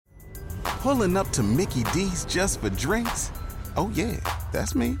Pulling up to Mickey D's just for drinks? Oh yeah,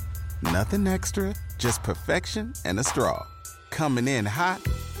 that's me. Nothing extra, just perfection and a straw. Coming in hot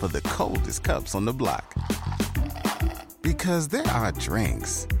for the coldest cups on the block. Because there are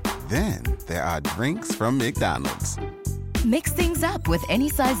drinks. Then there are drinks from McDonald's. Mix things up with any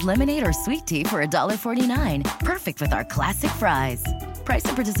size lemonade or sweet tea for $1.49. Perfect with our classic fries. Price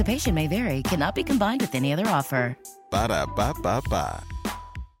and participation may vary. Cannot be combined with any other offer. Ba-da-ba-ba-ba.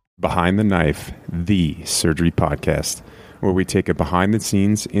 Behind the Knife, the surgery podcast, where we take a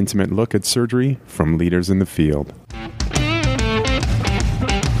behind-the-scenes, intimate look at surgery from leaders in the field.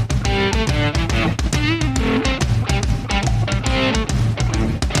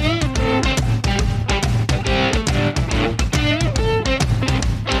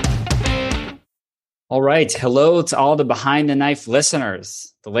 All right. Hello to all the Behind the Knife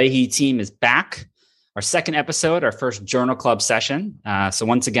listeners. The Leahy team is back. Our second episode, our first Journal Club session. So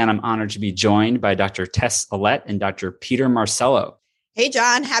once again, I'm honored to be joined by Dr. Tess Allett and Dr. Peter Marcello. Hey,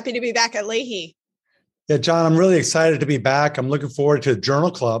 John. Happy to be back at Leahy. Yeah, John, I'm really excited to be back. I'm looking forward to Journal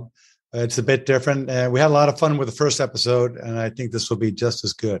Club. It's a bit different. We had a lot of fun with the first episode, and I think this will be just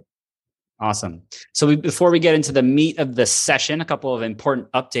as good. Awesome. So before we get into the meat of the session, a couple of important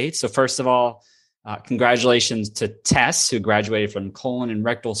updates. So first of all, congratulations to Tess, who graduated from colon and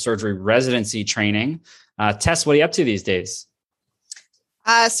rectal surgery residency training. Tess, what are you up to these days?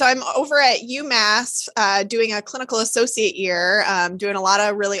 So I'm over at UMass doing a clinical associate year, doing a lot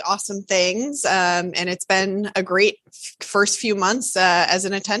of really awesome things. And it's been a great first few months as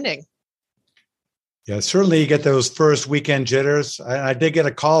an attending. Yeah, certainly you get those first weekend jitters. I did get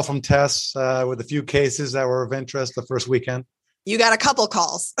a call from Tess with a few cases that were of interest the first weekend. You got a couple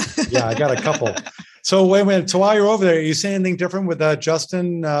calls. Yeah, I got a couple. So wait a minute. So while you're over there, are you seeing anything different with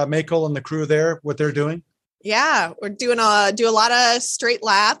Justin Makel and the crew there, what they're doing? Yeah, we're do a lot of straight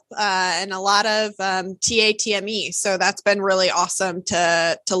lap and a lot of TATME. So that's been really awesome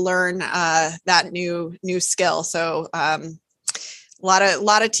to learn that new skill. So a lot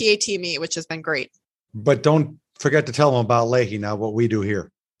of TATME, which has been great. But don't forget to tell them about Leahy now, what we do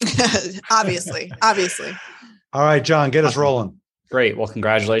here. Obviously. All right, John, get us rolling. Great. Well,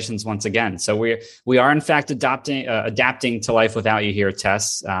 congratulations once again. So we are in fact adapting to life without you here,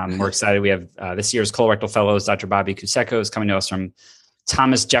 Tess. We're excited. We have this year's colorectal fellows, Dr. Bobby Kuseko is coming to us from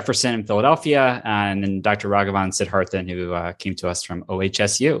Thomas Jefferson in Philadelphia, and then Dr. Raghavan Siddharthan, who came to us from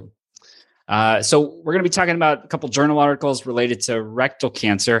OHSU. So we're going to be talking about a couple journal articles related to rectal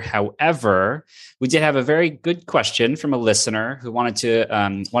cancer. However, we did have a very good question from a listener who wanted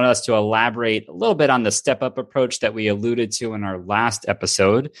us to elaborate a little bit on the step-up approach that we alluded to in our last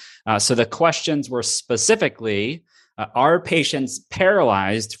episode. So the questions were specifically, are patients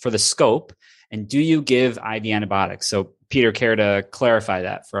paralyzed for the scope, and do you give IV antibiotics? So Peter, care to clarify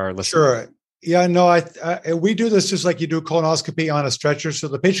that for our listeners? Sure. Yeah, no, we do this just like you do colonoscopy on a stretcher. So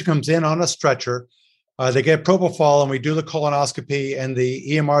the patient comes in on a stretcher, they get propofol, and we do the colonoscopy, and the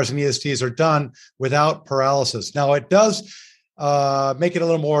EMRs and ESTs are done without paralysis. Now, it does make it a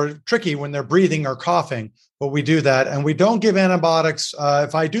little more tricky when they're breathing or coughing, but we do that. And we don't give antibiotics.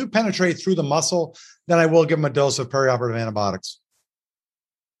 If I do penetrate through the muscle, then I will give them a dose of perioperative antibiotics.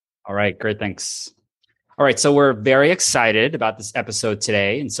 All right, great, thanks. All right, so we're very excited about this episode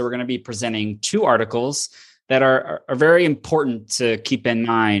today. And so we're going to be presenting two articles that are very important to keep in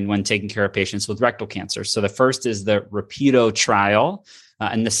mind when taking care of patients with rectal cancer. So the first is the Rapido trial,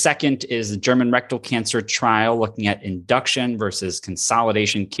 and the second is the German rectal cancer trial looking at induction versus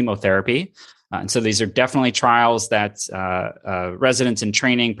consolidation chemotherapy. And so these are definitely trials that residents in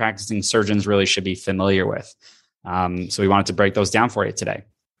training, practicing surgeons really should be familiar with. So we wanted to break those down for you today.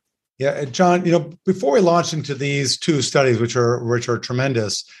 Yeah, John, before we launch into these two studies, which are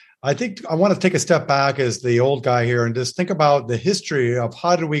tremendous, I think I want to take a step back as the old guy here and just think about the history of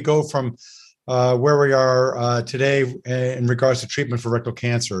how did we go from where we are today in regards to treatment for rectal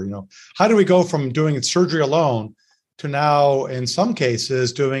cancer. How do we go from doing surgery alone to now, in some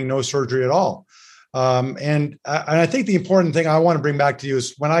cases, doing no surgery at all? And I think the important thing I want to bring back to you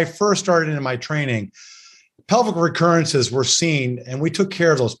is when I first started in my training, pelvic recurrences were seen, and we took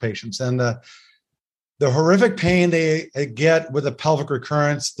care of those patients. And the horrific pain they get with a pelvic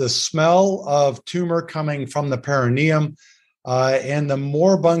recurrence, the smell of tumor coming from the perineum, and the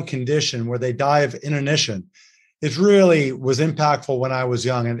moribund condition where they die of inanition, it really was impactful when I was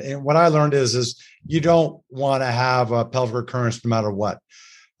young. And what I learned is you don't want to have a pelvic recurrence no matter what.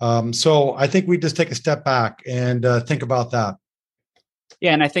 So I think we just take a step back and think about that.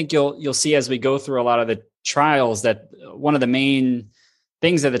 Yeah, and I think you'll see as we go through a lot of the trials that one of the main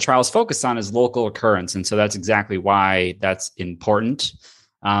things that the trials focus on is local occurrence. And so that's exactly why that's important.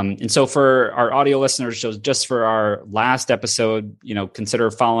 And so for our audio listeners, just for our last episode,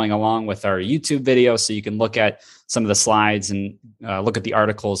 consider following along with our YouTube video so you can look at some of the slides and look at the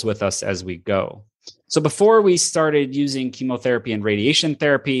articles with us as we go. So before we started using chemotherapy and radiation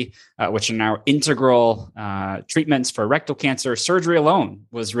therapy, which are now integral treatments for rectal cancer, surgery alone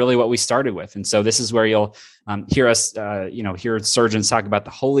was really what we started with. And so this is where you'll hear us, hear surgeons talk about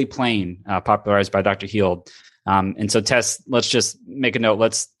the holy plane popularized by Dr. Heald. And so Tess, let's just make a note.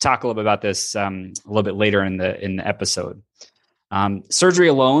 Let's talk a little bit about this a little bit later in the episode. Surgery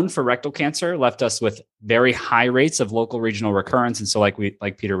alone for rectal cancer left us with very high rates of local regional recurrence. And so like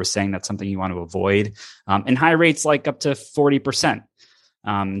Peter was saying, that's something you want to avoid. And high rates like up to 40%.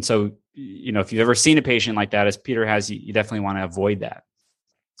 So, if you've ever seen a patient like that, as Peter has, you definitely want to avoid that.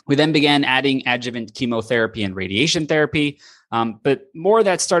 We then began adding adjuvant chemotherapy and radiation therapy. But more of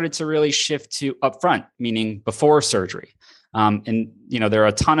that started to really shift to upfront, meaning before surgery. There are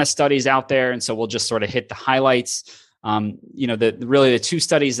a ton of studies out there. And so we'll just sort of hit the highlights. The two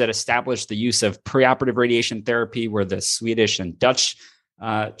studies that established the use of preoperative radiation therapy were the Swedish and Dutch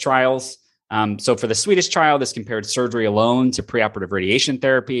trials. So for the Swedish trial, this compared surgery alone to preoperative radiation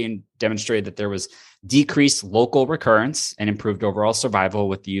therapy and demonstrated that there was decreased local recurrence and improved overall survival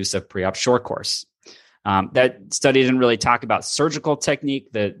with the use of pre-op short course. That study didn't really talk about surgical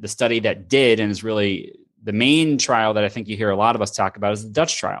technique. The study that did, and is really the main trial that I think you hear a lot of us talk about, is the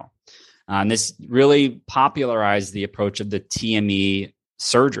Dutch trial. And this really popularized the approach of the TME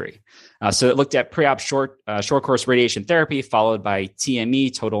surgery. So it looked at pre-op short course radiation therapy followed by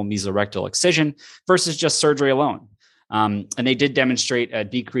TME, total mesorectal excision, versus just surgery alone. And they did demonstrate a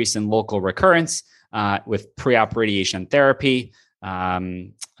decrease in local recurrence with pre-op radiation therapy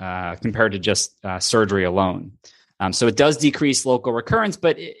compared to just surgery alone. So it does decrease local recurrence,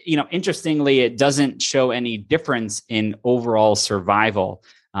 but interestingly, it doesn't show any difference in overall survival.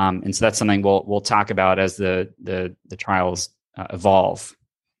 And so that's something we'll talk about as the trials evolve.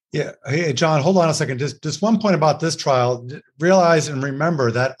 Yeah. Hey, John, hold on a second. Just one point about this trial. Realize and remember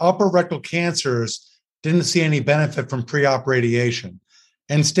that upper rectal cancers didn't see any benefit from pre-op radiation.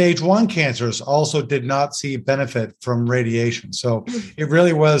 And stage 1 cancers also did not see benefit from radiation. So it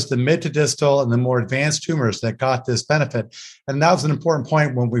really was the mid to distal and the more advanced tumors that got this benefit. And that was an important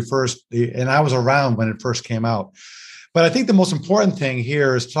point when I was around when it first came out. But I think the most important thing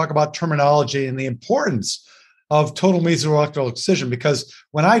here is to talk about terminology and the importance of total mesorectal excision, because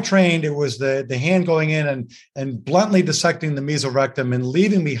when I trained, it was the hand going in and bluntly dissecting the mesorectum and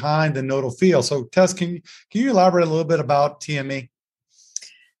leaving behind the nodal field. So Tess, can you elaborate a little bit about TME?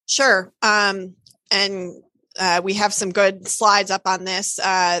 Sure. We have some good slides up on this.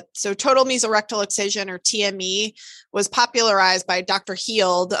 So total mesorectal excision, or TME, was popularized by Dr.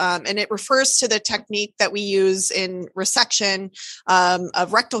 Heald, and it refers to the technique that we use in resection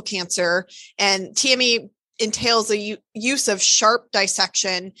of rectal cancer. And TME entails the use of sharp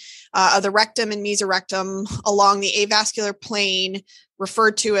dissection of the rectum and mesorectum along the avascular plane,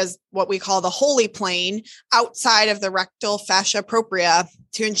 referred to as what we call the holy plane, outside of the rectal fascia propria,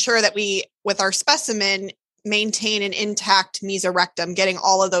 to ensure that we, with our specimen, maintain an intact mesorectum, getting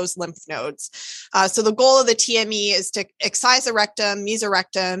all of those lymph nodes. So the goal of the TME is to excise the rectum,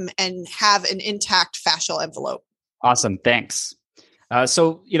 mesorectum, and have an intact fascial envelope. Awesome. Thanks.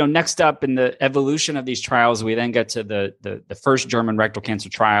 So next up in the evolution of these trials, we then get to the first German rectal cancer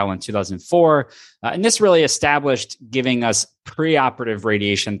trial in 2004. And this really established giving us preoperative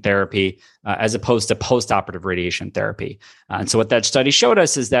radiation therapy as opposed to postoperative radiation therapy. And so what that study showed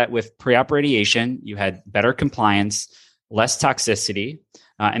us is that with pre-op radiation, you had better compliance, less toxicity,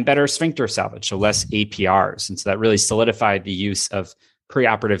 and better sphincter salvage, so less APRs. And so that really solidified the use of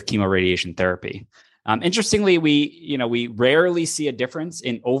preoperative chemoradiation therapy. Interestingly, we rarely see a difference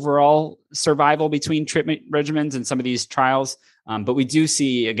in overall survival between treatment regimens in some of these trials, but we do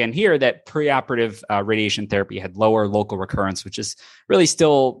see again here that preoperative radiation therapy had lower local recurrence, which is really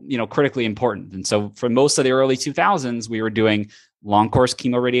still critically important. And so for most of the early 2000s, we were doing long course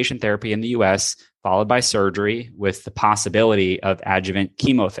chemoradiation therapy in the U.S., followed by surgery with the possibility of adjuvant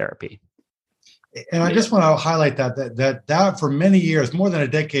chemotherapy. And I just want to highlight that for many years, more than a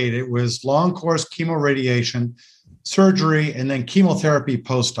decade, it was long course chemoradiation, surgery, and then chemotherapy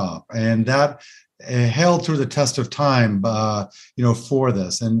post-op. And that held through the test of time, for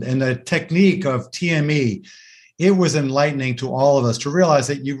this. And the technique of TME, it was enlightening to all of us to realize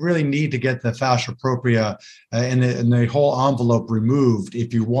that you really need to get the fascia propria and the whole envelope removed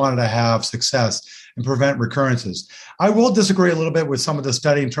if you wanted to have success and prevent recurrences. I will disagree a little bit with some of the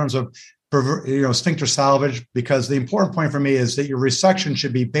study in terms of sphincter salvage, because the important point for me is that your resection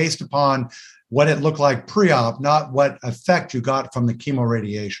should be based upon what it looked like pre-op, not what effect you got from the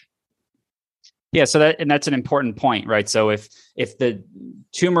chemoradiation. Yeah, so that's an important point, right? So if the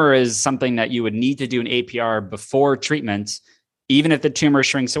tumor is something that you would need to do an APR before treatment, even if the tumor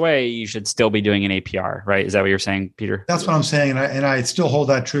shrinks away, you should still be doing an APR, right? Is that what you're saying, Peter? That's what I'm saying, and I still hold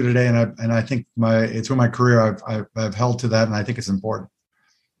that true today. And I think through my career, I've held to that, and I think it's important.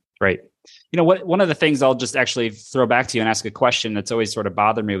 Right. One of the things I'll just actually throw back to you and ask a question that's always sort of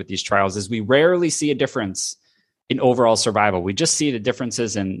bothered me with these trials is we rarely see a difference in overall survival. We just see the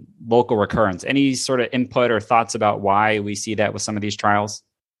differences in local recurrence. Any sort of input or thoughts about why we see that with some of these trials?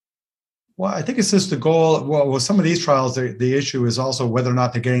 Well, I think it's just the goal. Well, with some of these trials, the issue is also whether or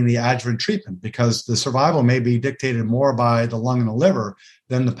not they're getting the adjuvant treatment, because the survival may be dictated more by the lung and the liver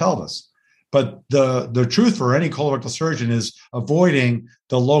than the pelvis. But the truth for any colorectal surgeon is avoiding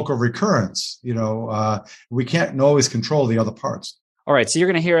the local recurrence. We can't always control the other parts. All right, so you're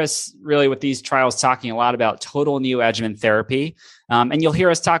going to hear us really with these trials talking a lot about total neoadjuvant therapy. And you'll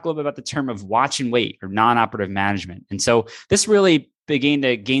hear us talk a little bit about the term of watch and wait or non-operative management. And so this really began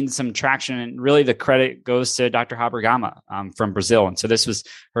to gain some traction, and really the credit goes to Dr. Habergama from Brazil. And so this was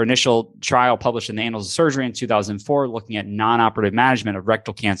her initial trial published in the Annals of Surgery in 2004, looking at non-operative management of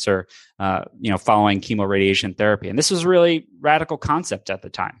rectal cancer, following chemoradiation therapy. And this was a really radical concept at the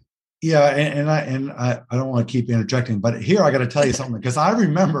time. Yeah, and I don't want to keep interjecting, but here I got to tell you something, because I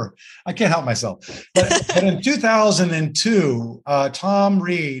remember, I can't help myself. But in 2002, Tom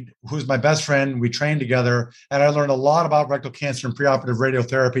Reed, who's my best friend, we trained together, and I learned a lot about rectal cancer and preoperative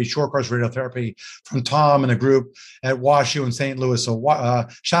radiotherapy, short course radiotherapy from Tom and a group at WashU in St. Louis. So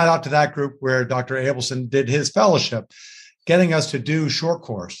shout out to that group where Dr. Abelson did his fellowship, getting us to do short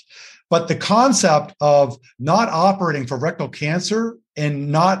course. But the concept of not operating for rectal cancer and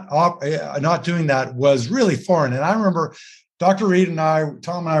not doing that was really foreign. And I remember Dr. Reed and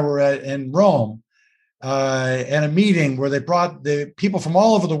Tom and I were in Rome at a meeting where they brought the people from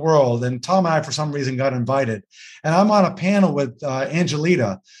all over the world. And Tom and I, for some reason, got invited. And I'm on a panel with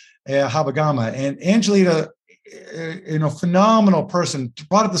Angelita Habagama. And Angelita, phenomenal person,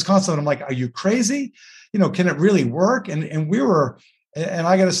 brought up this concept. I'm like, are you crazy? Can it really work? And we were... And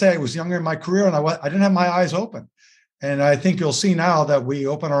I got to say, I was younger in my career, and I didn't have my eyes open. And I think you'll see now that we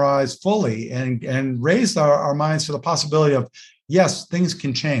open our eyes fully and raise our minds to the possibility of, yes, things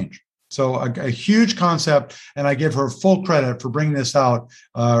can change. So a huge concept, and I give her full credit for bringing this out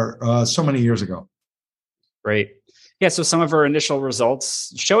so many years ago. Great. Yeah, so some of her initial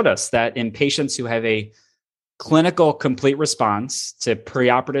results showed us that in patients who have a clinical complete response to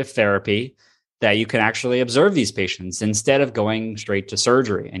preoperative therapy, that you can actually observe these patients instead of going straight to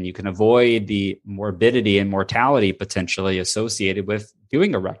surgery, and you can avoid the morbidity and mortality potentially associated with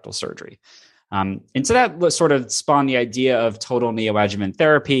doing a rectal surgery. And so that sort of spawned the idea of total neoadjuvant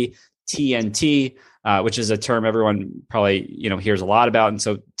therapy, TNT, which is a term everyone probably hears a lot about. And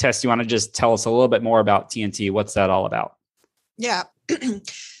so, Tess, you want to just tell us a little bit more about TNT? What's that all about? Yeah.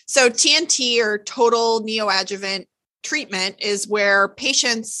 So TNT, or total neoadjuvant treatment, is where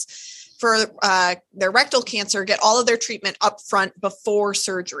patients for their rectal cancer get all of their treatment up front before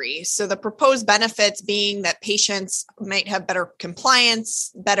surgery. So the proposed benefits being that patients might have better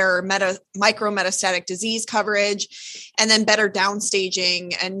compliance, better micrometastatic disease coverage, and then better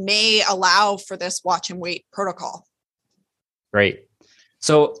downstaging, and may allow for this watch and wait protocol. Great.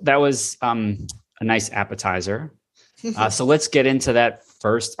 So that was a nice appetizer. So let's get into that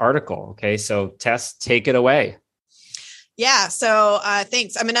first article. Okay. So Tess, take it away. Yeah. So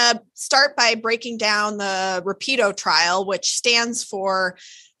thanks. I'm going to start by breaking down the Rapido trial, which stands for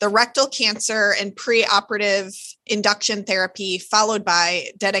the rectal cancer and preoperative induction therapy, followed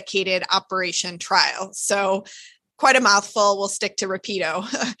by dedicated operation trial. So quite a mouthful. We'll stick to Rapido.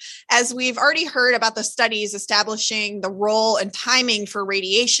 As we've already heard about the studies establishing the role and timing for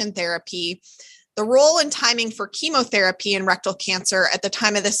radiation therapy, the role and timing for chemotherapy in rectal cancer at the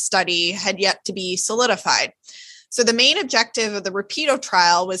time of this study had yet to be solidified. So the main objective of the Rapido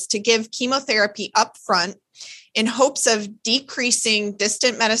trial was to give chemotherapy up front in hopes of decreasing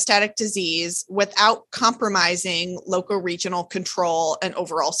distant metastatic disease without compromising local regional control and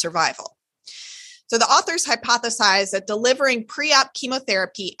overall survival. So the authors hypothesized that delivering pre-op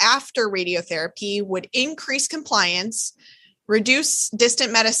chemotherapy after radiotherapy would increase compliance, reduce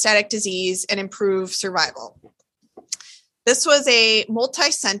distant metastatic disease, and improve survival. This was a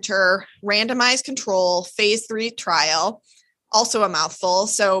multi-center, randomized control phase 3 trial, also a mouthful.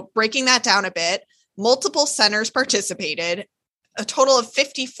 So breaking that down a bit, multiple centers participated, a total of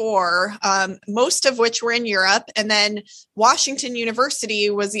 54, most of which were in Europe. And then Washington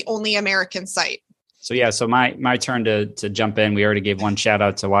University was the only American site. So yeah, so my turn to jump in. We already gave one shout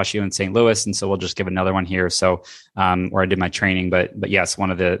out to WashU in St. Louis, and so we'll just give another one here. So where I did my training, but yes, one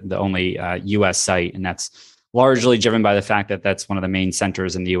of the only U.S. site, and that's largely driven by the fact that that's one of the main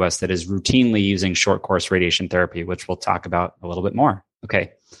centers in the U.S. that is routinely using short course radiation therapy, which we'll talk about a little bit more.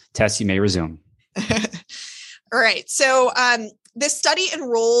 Okay, Tess, you may resume. All right. So this study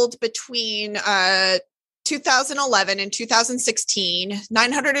enrolled between 2011 and 2016.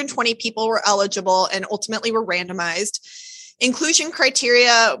 920 people were eligible and ultimately were randomized. Inclusion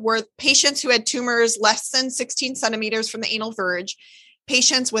criteria were patients who had tumors less than 16 centimeters from the anal verge,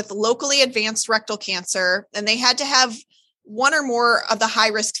 patients with locally advanced rectal cancer, and they had to have one or more of the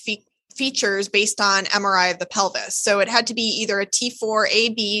high-risk features based on MRI of the pelvis. So it had to be either a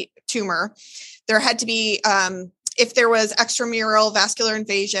T4AB tumor. There had to be, if there was extramural vascular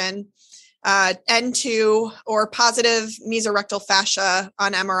invasion, N2 or positive mesorectal fascia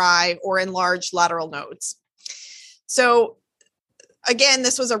on MRI or enlarged lateral nodes. So again,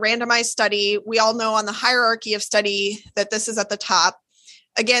 this was a randomized study. We all know on the hierarchy of study that this is at the top.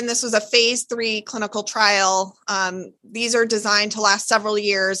 Again, this was a phase 3 clinical trial. These are designed to last several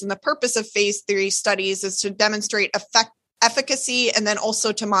years. And the purpose of phase 3 studies is to demonstrate efficacy and then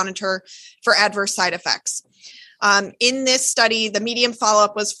also to monitor for adverse side effects. In this study, the median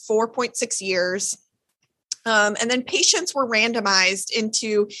follow-up was 4.6 years. And then patients were randomized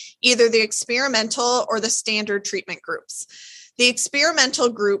into either the experimental or the standard treatment groups. The experimental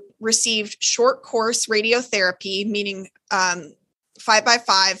group received short course radiotherapy, meaning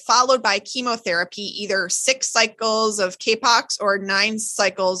 5x5, followed by chemotherapy, either 6 cycles of K-Pox or 9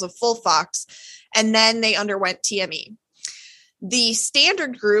 cycles of FOLFOX, and then they underwent TME. The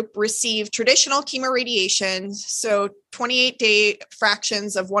standard group received traditional chemoradiation, so 28-day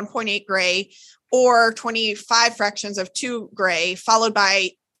fractions of 1.8 gray or 25 fractions of 2 gray, followed by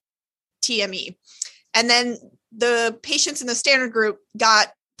TME. And then the patients in the standard group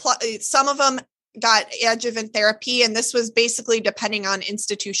some of them got adjuvant therapy, and this was basically depending on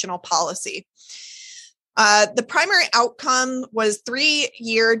institutional policy. The primary outcome was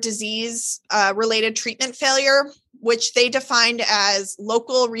 3-year disease-related treatment failure, which they defined as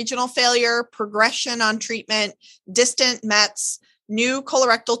local regional failure, progression on treatment, distant METs, new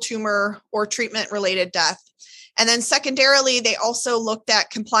colorectal tumor, or treatment-related death. And then secondarily, they also looked at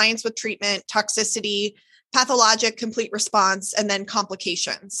compliance with treatment, toxicity, pathologic complete response, and then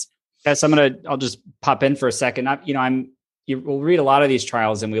complications. Yes, I'll just pop in for a second. We'll read a lot of these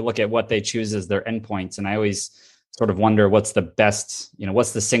trials and we look at what they choose as their endpoints. And I always sort of wonder what's the best,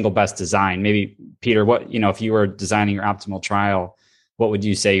 what's the single best design? Maybe Peter, if you were designing your optimal trial, what would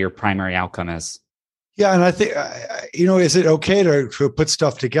you say your primary outcome is? Yeah. And I think, is it okay to put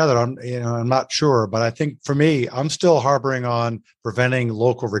stuff together? I'm not sure, but I think for me, I'm still harboring on preventing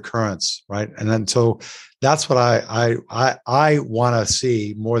local recurrence. Right. And then, so that's what I want to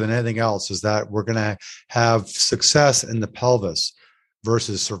see more than anything else, is that we're going to have success in the pelvis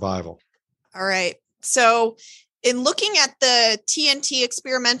versus survival. All right. So in looking at the TNT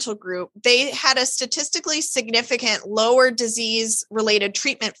experimental group, they had a statistically significant lower disease-related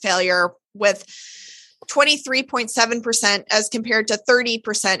treatment failure with 23.7% as compared to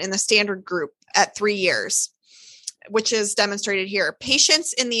 30% in the standard group at 3 years, which is demonstrated here.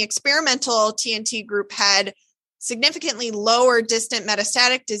 Patients in the experimental TNT group had significantly lower distant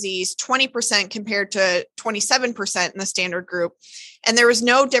metastatic disease, 20% compared to 27% in the standard group. And there was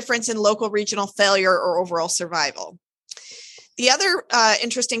no difference in local regional failure or overall survival. The other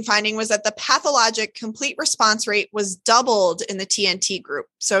interesting finding was that the pathologic complete response rate was doubled in the TNT group,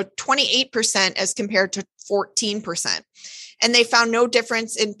 so 28% as compared to 14%. And they found no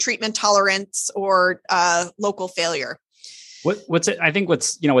difference in treatment tolerance or local failure. What's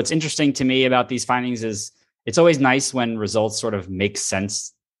interesting to me about these findings is it's always nice when results sort of make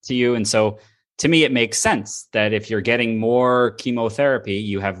sense to you. And so to me, it makes sense that if you're getting more chemotherapy,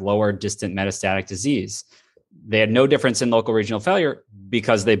 you have lower distant metastatic disease. They had no difference in local regional failure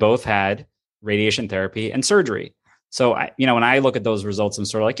because they both had radiation therapy and surgery. So, when I look at those results, I'm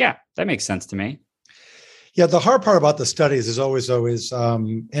sort of like, yeah, that makes sense to me. Yeah, the hard part about the studies is always,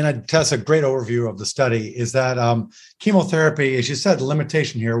 and Tess, a great overview of the study, is that chemotherapy, as you said, the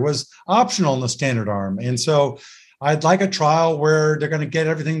limitation here was optional in the standard arm. And so I'd like a trial where they're going to get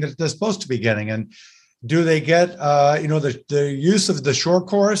everything that they're supposed to be getting. And do they get, the use of the short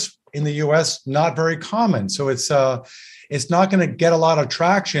course in the U.S., not very common. So it's not going to get a lot of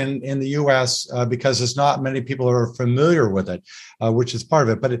traction in the U.S. Because there's not many people who are familiar with it, which is part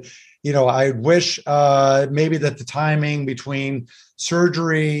of it. But I wish maybe that the timing between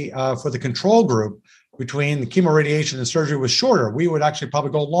surgery for the control group between the chemoradiation and surgery was shorter. We would actually probably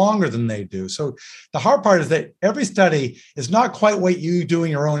go longer than they do. So the hard part is that every study is not quite what you do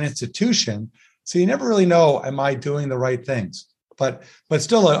in your own institution. So you never really know, am I doing the right things? But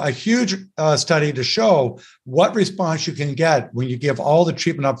still a huge study to show what response you can get when you give all the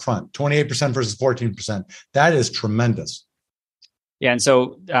treatment up front, 28% versus 14%. That is tremendous. Yeah. And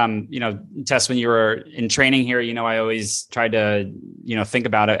so, Tess, when you were in training here, I always try to, think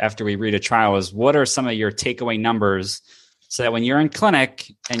about it after we read a trial is what are some of your takeaway numbers so that when you're in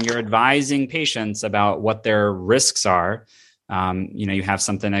clinic and you're advising patients about what their risks are, you have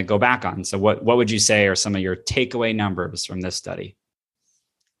something to go back on. So what would you say are some of your takeaway numbers from this study?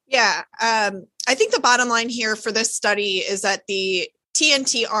 Yeah. I think the bottom line here for this study is that the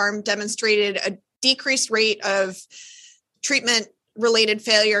TNT arm demonstrated a decreased rate of treatment-related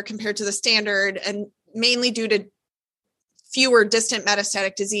failure compared to the standard, and mainly due to fewer distant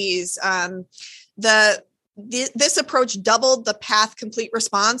metastatic disease. This approach doubled the path complete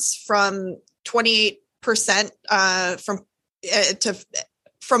response from 28%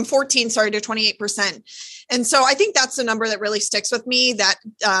 from 14, to 28%. And so I think that's the number that really sticks with me, that,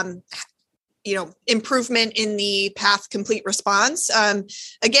 improvement in the path complete response.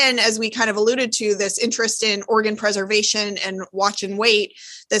 Again, as we kind of alluded to, this interest in organ preservation and watch and wait,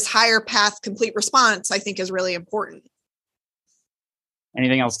 this higher path complete response, I think, is really important.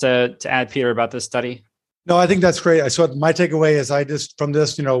 Anything else to add, Peter, about this study? No, I think that's great. So my takeaway is from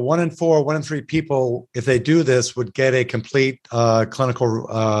this, 1 in 4, 1 in 3 people, if they do this, would get a complete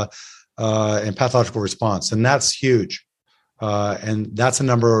clinical and pathological response. And that's huge. And that's a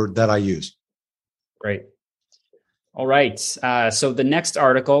number that I use. Great. All right. So the next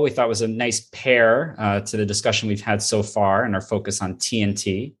article we thought was a nice pair to the discussion we've had so far and our focus on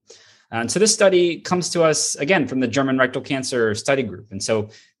TNT. And so this study comes to us, again, from the German Rectal Cancer Study Group. And so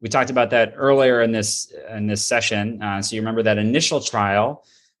we talked about that earlier in this session. So you remember that initial trial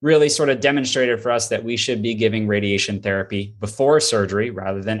really sort of demonstrated for us that we should be giving radiation therapy before surgery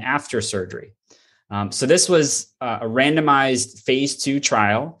rather than after surgery. So this was a randomized phase 2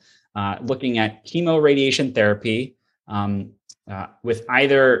 trial looking at chemoradiation therapy with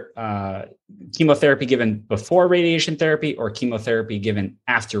either chemotherapy given before radiation therapy or chemotherapy given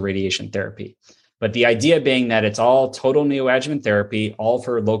after radiation therapy. But the idea being that it's all total neoadjuvant therapy, all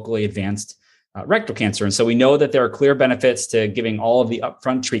for locally advanced rectal cancer. And so we know that there are clear benefits to giving all of the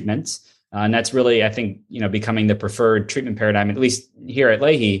upfront treatments. And that's really, I think, becoming the preferred treatment paradigm, at least here at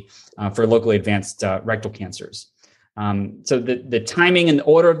Lahey, for locally advanced rectal cancers. So the timing and the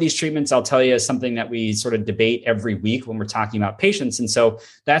order of these treatments, I'll tell you, is something that we sort of debate every week when we're talking about patients. And so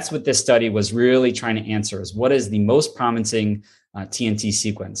that's what this study was really trying to answer, is what is the most promising TNT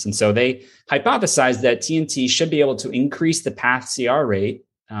sequence. And so they hypothesized that TNT should be able to increase the path CR rate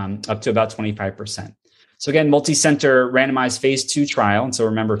up to about 25%. So again, multi-center randomized phase 2 trial. And so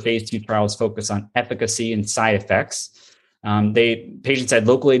remember, phase 2 trials focus on efficacy and side effects. Patients had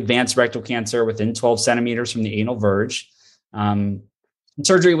locally advanced rectal cancer within 12 centimeters from the anal verge.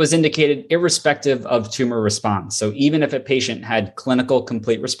 Surgery was indicated irrespective of tumor response. So even if a patient had clinical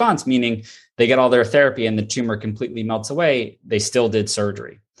complete response, meaning they get all their therapy and the tumor completely melts away, they still did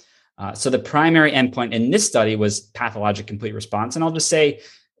surgery. So the primary endpoint in this study was pathologic complete response. And I'll just say,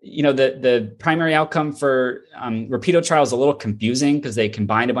 the primary outcome for Rapido trial is a little confusing because they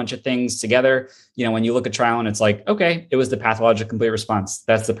combined a bunch of things together. When you look at trial and it's like, okay, it was the pathologic complete response.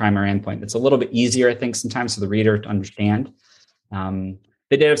 That's the primary endpoint. It's a little bit easier, I think, sometimes for the reader to understand.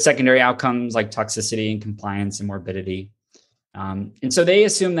 They did have secondary outcomes like toxicity and compliance and morbidity. And so they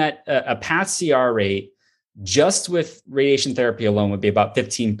assume that a path CR rate just with radiation therapy alone would be about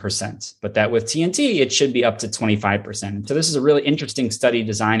 15%, but that with TNT, it should be up to 25%. And so this is a really interesting study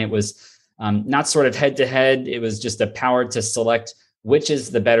design. It was not sort of head to head. It was just a power to select which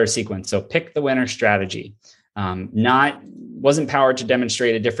is the better sequence. So pick the winner strategy. Wasn't powered to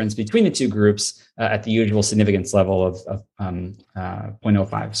demonstrate a difference between the two groups at the usual significance level of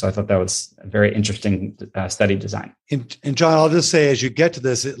 0.05. So I thought that was a very interesting study design. And John, I'll just say, as you get to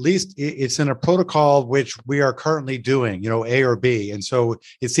this, at least it's in a protocol which we are currently doing, A or B. And so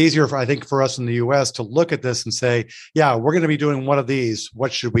it's easier, I think, for us in the US to look at this and say, yeah, we're going to be doing one of these.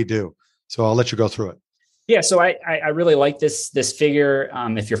 What should we do? So I'll let you go through it. Yeah, so I really like this figure.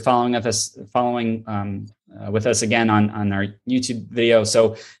 If you're following with us again on our YouTube video,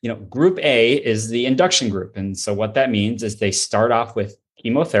 so Group A is the induction group, and so what that means is they start off with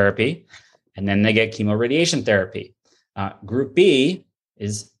chemotherapy, and then they get chemoradiation therapy. Group B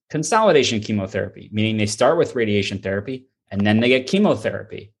is consolidation chemotherapy, meaning they start with radiation therapy and then they get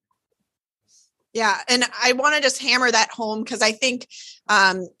chemotherapy. Yeah. And I want to just hammer that home because I think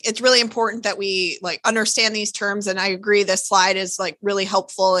it's really important that we like understand these terms. And I agree this slide is like really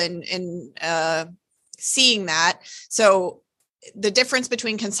helpful in seeing that. So the difference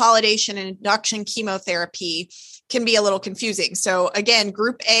between consolidation and induction chemotherapy can be a little confusing. So again,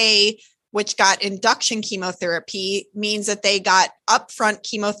 group A, which got induction chemotherapy, means that they got upfront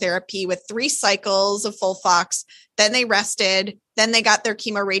chemotherapy with 3 cycles of FOLFOX. Then they rested. Then they got their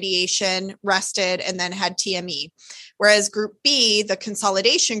chemoradiation, rested, and then had TME. Whereas group B, the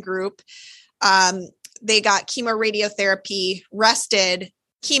consolidation group, they got chemoradiotherapy, rested,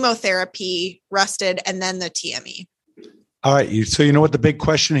 chemotherapy, rested, and then the TME. All right. So you know what the big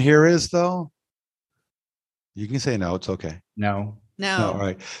question here is, though? You can say no. It's okay. No. All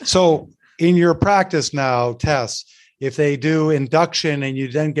right. So in your practice now, Tess, if they do induction and you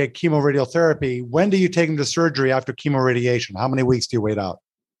then get chemoradiotherapy, when do you take them to surgery after chemoradiation? How many weeks do you wait out?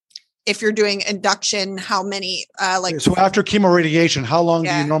 If you're doing induction, how many? So after chemoradiation, how long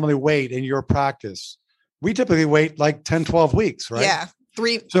do you normally wait in your practice? We typically wait like 10, 12 weeks, right? Yeah.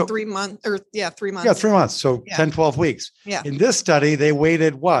 3 months or 3 months. Yeah, 3 months. So 10, 12 weeks. Yeah. In this study, they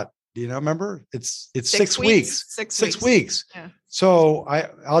waited what? Do you know, remember? It's 6 weeks. 6 weeks. Yeah. So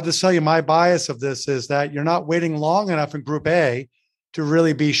I'll just tell you my bias of this is that you're not waiting long enough in group A to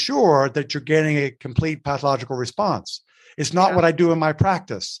really be sure that you're getting a complete pathological response. It's not what I do in my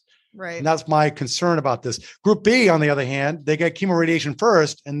practice. Right. And that's my concern about this. Group B, on the other hand, they get chemoradiation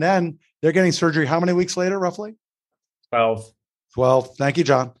first, and then they're getting surgery how many weeks later, roughly? 12. Thank you,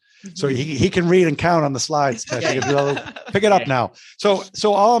 John. So he can read and count on the slides. Pick it up now. So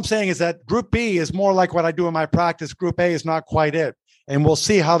all I'm saying is that group B is more like what I do in my practice. Group A is not quite it. And we'll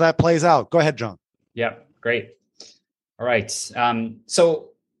see how that plays out. Go ahead, John. Yeah, great. All right. So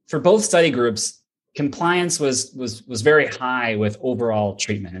for both study groups, compliance was very high with overall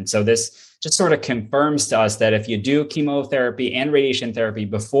treatment. And so this just sort of confirms to us that if you do chemotherapy and radiation therapy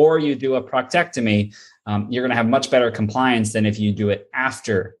before you do a proctectomy, you're going to have much better compliance than if you do it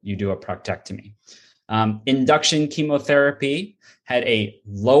after you do a proctectomy. Induction chemotherapy had a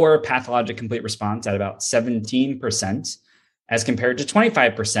lower pathologic complete response at about 17% as compared to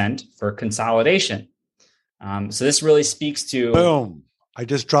 25% for consolidation. So this really speaks to... Boom. I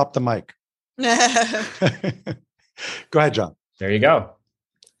just dropped the mic. Go ahead, John. There you go.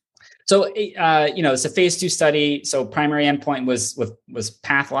 So, it's a phase 2 study. So primary endpoint was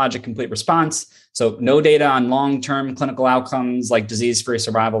pathologic complete response. So no data on long-term clinical outcomes like disease-free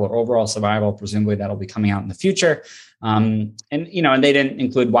survival or overall survival. Presumably that'll be coming out in the future. And they didn't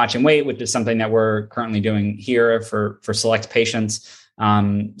include watch and wait, which is something that we're currently doing here for select patients.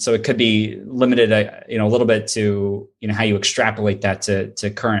 So it could be limited, a little bit to, how you extrapolate that to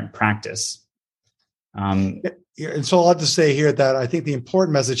current practice. And so I'll just say here that I think the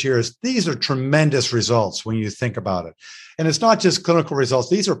important message here is these are tremendous results when you think about it. And it's not just clinical results.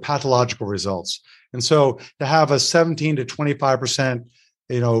 These are pathological results. And so to have a 17 to 25%,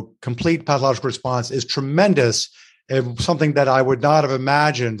 complete pathological response is tremendous, and something that I would not have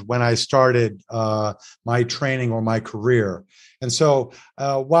imagined when I started my training or my career. And so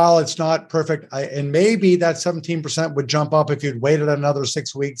while it's not perfect, and maybe that 17% would jump up if you'd waited another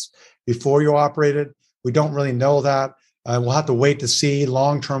 6 weeks before you operated. We don't really know that. We'll have to wait to see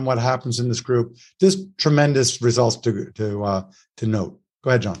long-term what happens in this group. Just tremendous results to note. Go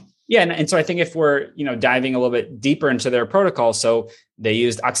ahead, John. Yeah, and so I think if we're diving a little bit deeper into their protocol, so they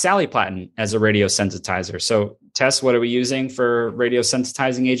used oxaliplatin as a radiosensitizer. So Tess, what are we using for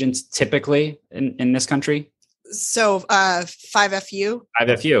radiosensitizing agents typically in this country? So 5-FU.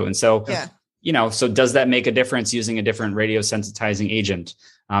 5-FU, and so so does that make a difference using a different radiosensitizing agent?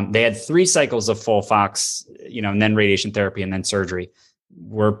 They had 3 cycles of FOLFOX, and then radiation therapy and then surgery.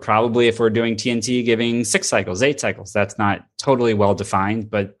 We're probably, if we're doing TNT, giving 6 cycles, 8 cycles. That's not totally well defined,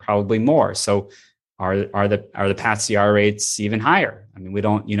 but probably more. So are the path CR rates even higher? I mean, we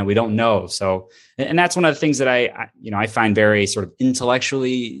don't know. So, and that's one of the things that I find very sort of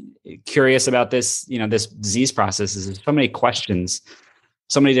intellectually curious about this, this disease process is there's so many questions,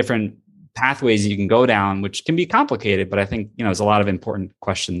 so many different pathways you can go down, which can be complicated, but I think, there's a lot of important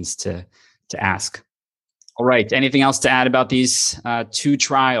questions to ask. All right. Anything else to add about these 2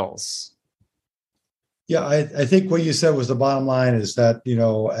 trials? Yeah, I think what you said was the bottom line is that,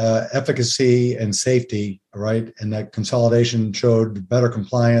 efficacy and safety, right? And that consolidation showed better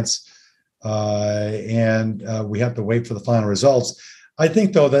compliance, and we have to wait for the final results. I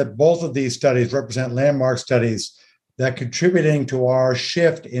think, though, that both of these studies represent landmark studies that contributing to our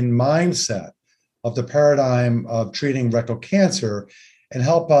shift in mindset of the paradigm of treating rectal cancer and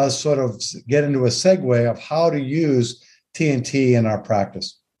help us sort of get into a segue of how to use TNT in our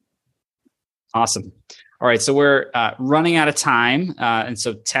practice. Awesome. All right. So we're running out of time. And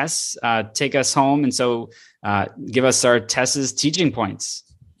so Tess, take us home. And so give us our Tess's teaching points.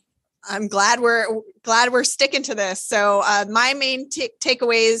 I'm glad we're sticking to this. So my main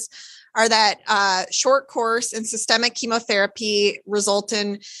takeaways are that short course and systemic chemotherapy result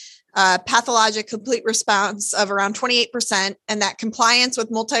in pathologic complete response of around 28%, and that compliance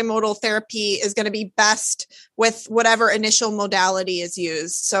with multimodal therapy is going to be best with whatever initial modality is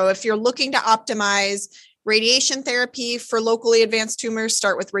used. So if you're looking to optimize radiation therapy for locally advanced tumors,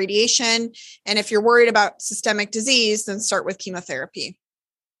 start with radiation. And if you're worried about systemic disease, then start with chemotherapy.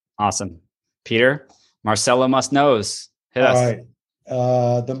 Awesome. Peter, Marcelo must-knows. Hit us. All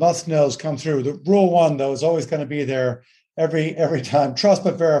right. The must-knows come through. The rule one, though, is always going to be there every time. Trust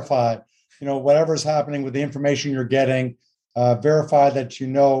but verify. Whatever's happening with the information you're getting, verify that you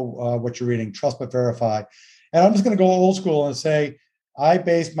know what you're reading. Trust but verify. And I'm just going to go old school and say I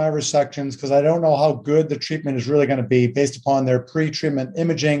base my resections, because I don't know how good the treatment is really going to be, based upon their pre-treatment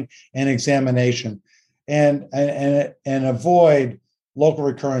imaging and examination, and avoid local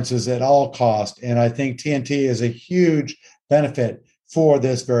recurrences at all cost. And I think TNT is a huge benefit for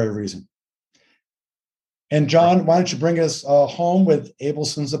this very reason. And John, why don't you bring us home with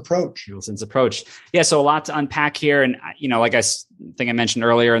Abelson's approach? Yeah. So a lot to unpack here. And, like I think I mentioned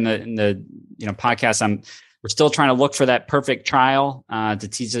earlier in the podcast, we're still trying to look for that perfect trial to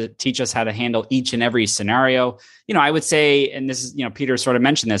teach us how to handle each and every scenario. I would say, and this is, Peter sort of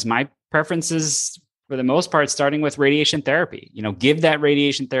mentioned this, my preference is, for the most part, starting with radiation therapy. Give that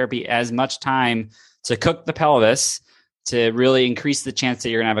radiation therapy as much time to cook the pelvis to really increase the chance that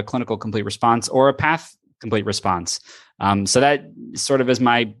you're going to have a clinical complete response or a path complete response. So that sort of is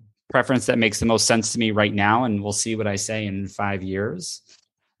my preference that makes the most sense to me right now. And we'll see what I say in 5 years.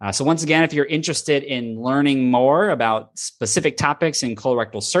 So once again, if you're interested in learning more about specific topics in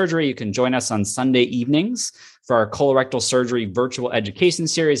colorectal surgery, you can join us on Sunday evenings for our colorectal surgery virtual education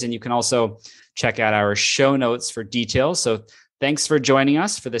series. And you can also check out our show notes for details. So thanks for joining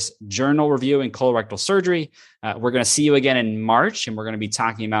us for this journal review in colorectal surgery. We're going to see you again in March, and we're going to be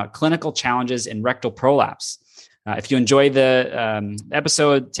talking about clinical challenges in rectal prolapse. If you enjoyed the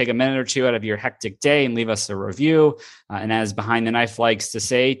episode, take a minute or two out of your hectic day and leave us a review. And as Behind the Knife likes to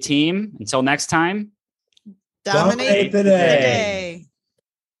say, team, until next time, dominate the day.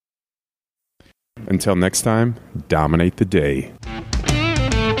 Until next time, dominate the day.